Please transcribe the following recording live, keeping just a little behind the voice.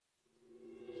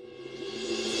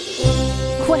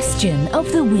Question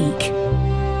of the week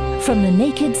from the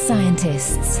Naked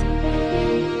Scientists.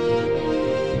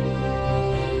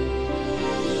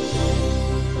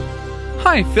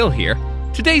 Hi, Phil here.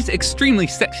 Today's extremely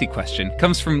sexy question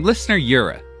comes from listener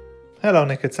Jure. Hello,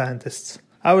 Naked Scientists.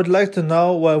 I would like to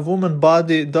know why a woman's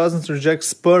body doesn't reject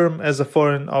sperm as a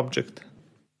foreign object.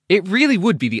 It really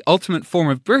would be the ultimate form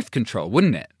of birth control,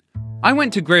 wouldn't it? I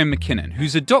went to Graham McKinnon,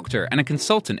 who's a doctor and a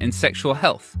consultant in sexual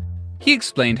health. He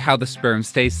explained how the sperm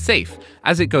stays safe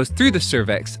as it goes through the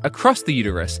cervix, across the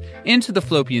uterus, into the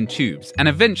fallopian tubes, and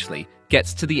eventually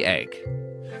gets to the egg.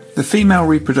 The female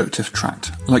reproductive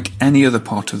tract, like any other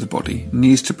part of the body,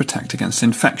 needs to protect against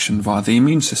infection via the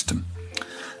immune system.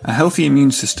 A healthy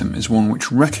immune system is one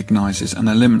which recognises and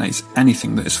eliminates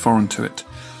anything that is foreign to it,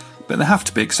 but there have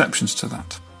to be exceptions to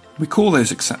that. We call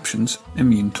those exceptions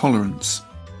immune tolerance.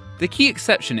 The key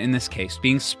exception in this case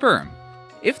being sperm.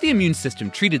 If the immune system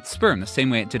treated sperm the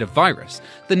same way it did a virus,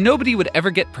 then nobody would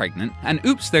ever get pregnant, and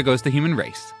oops, there goes the human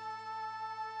race.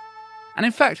 And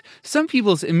in fact, some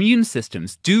people's immune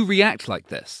systems do react like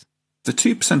this. The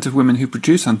 2% of women who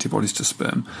produce antibodies to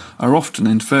sperm are often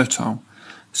infertile,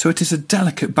 so it is a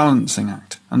delicate balancing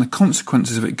act, and the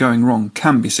consequences of it going wrong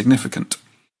can be significant.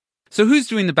 So who's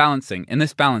doing the balancing in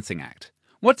this balancing act?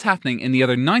 What's happening in the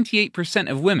other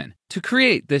 98% of women to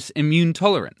create this immune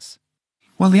tolerance?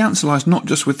 Well, the answer lies not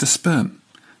just with the sperm,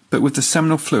 but with the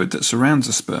seminal fluid that surrounds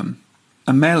the sperm.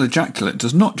 A male ejaculate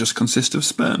does not just consist of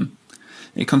sperm.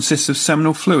 It consists of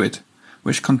seminal fluid,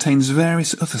 which contains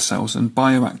various other cells and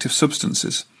bioactive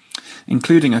substances,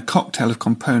 including a cocktail of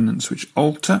components which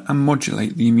alter and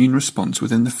modulate the immune response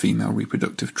within the female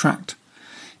reproductive tract.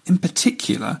 In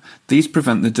particular, these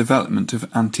prevent the development of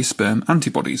anti-sperm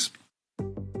antibodies.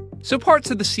 So parts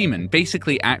of the semen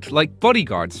basically act like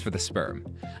bodyguards for the sperm,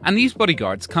 and these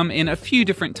bodyguards come in a few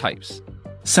different types.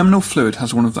 Seminal fluid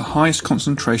has one of the highest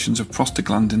concentrations of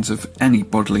prostaglandins of any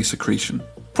bodily secretion.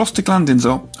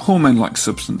 Prostaglandins are hormone-like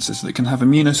substances that can have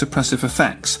immunosuppressive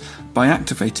effects by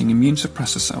activating immune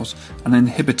suppressor cells and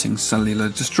inhibiting cellular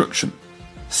destruction.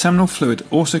 Seminal fluid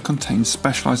also contains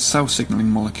specialised cell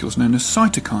signalling molecules known as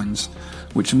cytokines,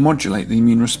 which modulate the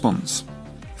immune response.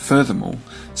 Furthermore,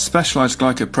 specialised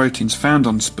glycoproteins found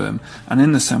on sperm and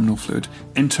in the seminal fluid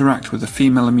interact with the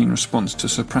female immune response to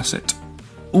suppress it.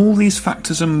 All these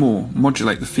factors and more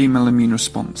modulate the female immune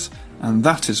response, and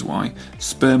that is why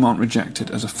sperm aren't rejected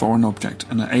as a foreign object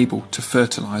and are able to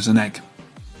fertilise an egg.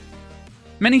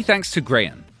 Many thanks to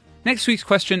Graham. Next week's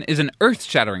question is an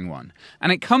earth-shattering one,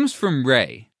 and it comes from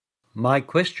Ray. My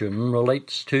question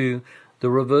relates to the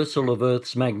reversal of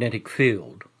Earth's magnetic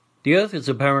field. The Earth has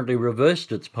apparently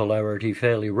reversed its polarity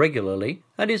fairly regularly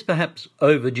and is perhaps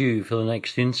overdue for the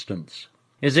next instance.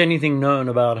 Is anything known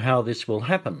about how this will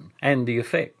happen and the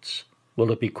effects?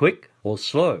 Will it be quick or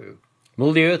slow?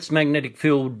 Will the Earth's magnetic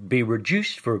field be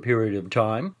reduced for a period of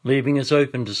time, leaving us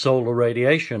open to solar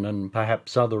radiation and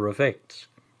perhaps other effects?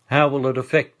 How will it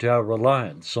affect our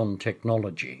reliance on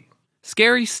technology?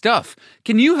 Scary stuff.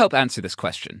 Can you help answer this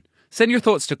question? Send your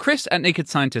thoughts to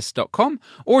chris@nakedscientists.com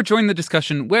or join the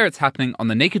discussion where it's happening on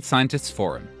the Naked Scientists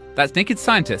Forum. That's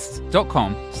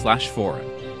nakedscientists.com/forum.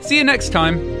 See you next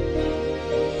time.